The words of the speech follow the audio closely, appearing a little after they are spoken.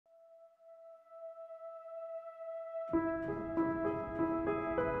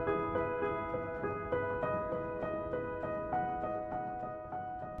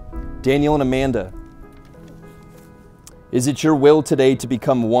Daniel and Amanda, is it your will today to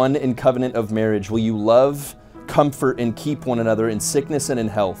become one in covenant of marriage? Will you love, comfort, and keep one another in sickness and in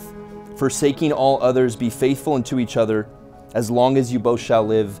health? Forsaking all others, be faithful unto each other as long as you both shall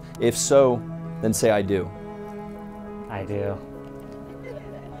live. If so, then say, I do. I do.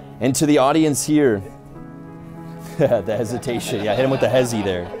 And to the audience here, the hesitation. Yeah, hit him with the hezzy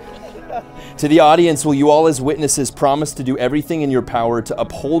there. To the audience, will you all as witnesses promise to do everything in your power to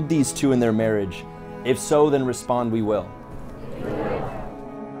uphold these two in their marriage? If so, then respond, we will.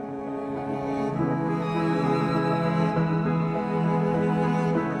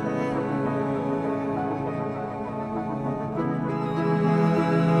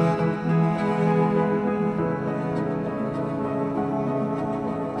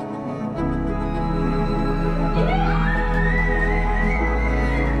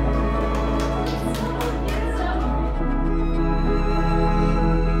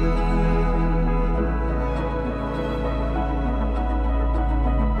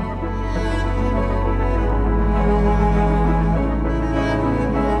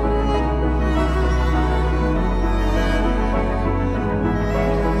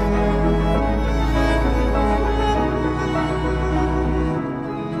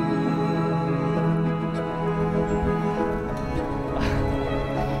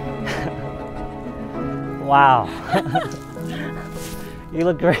 Wow. You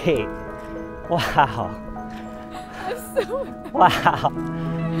look great. Wow. I'm so happy. Wow.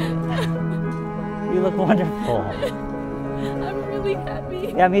 You look wonderful. I'm really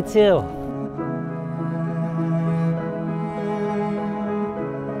happy. Yeah, me too.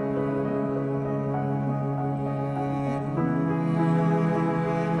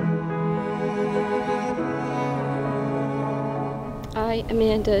 I,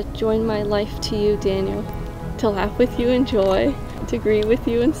 Amanda, join my life to you, Daniel, to laugh with you in joy, to grieve with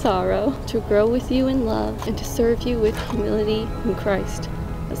you in sorrow, to grow with you in love, and to serve you with humility in Christ.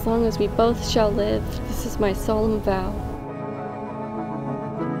 As long as we both shall live, this is my solemn vow.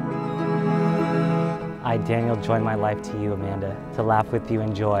 I, Daniel, join my life to you, Amanda, to laugh with you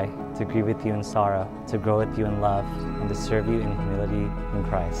in joy, to grieve with you in sorrow, to grow with you in love, and to serve you in humility in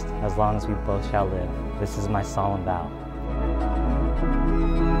Christ. As long as we both shall live, this is my solemn vow.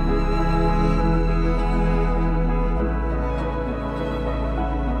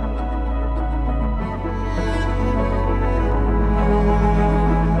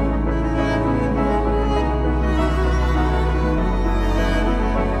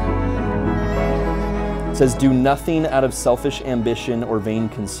 It says, do nothing out of selfish ambition or vain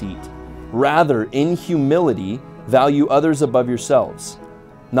conceit. Rather, in humility, value others above yourselves,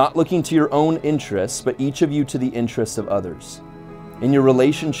 not looking to your own interests, but each of you to the interests of others. In your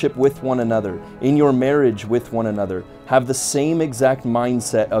relationship with one another, in your marriage with one another, have the same exact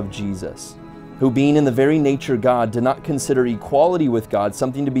mindset of Jesus, who being in the very nature God, did not consider equality with God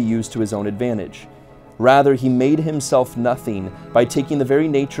something to be used to his own advantage. Rather, he made himself nothing by taking the very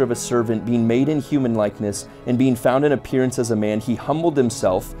nature of a servant, being made in human likeness, and being found in appearance as a man. He humbled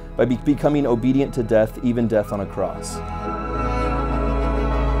himself by becoming obedient to death, even death on a cross.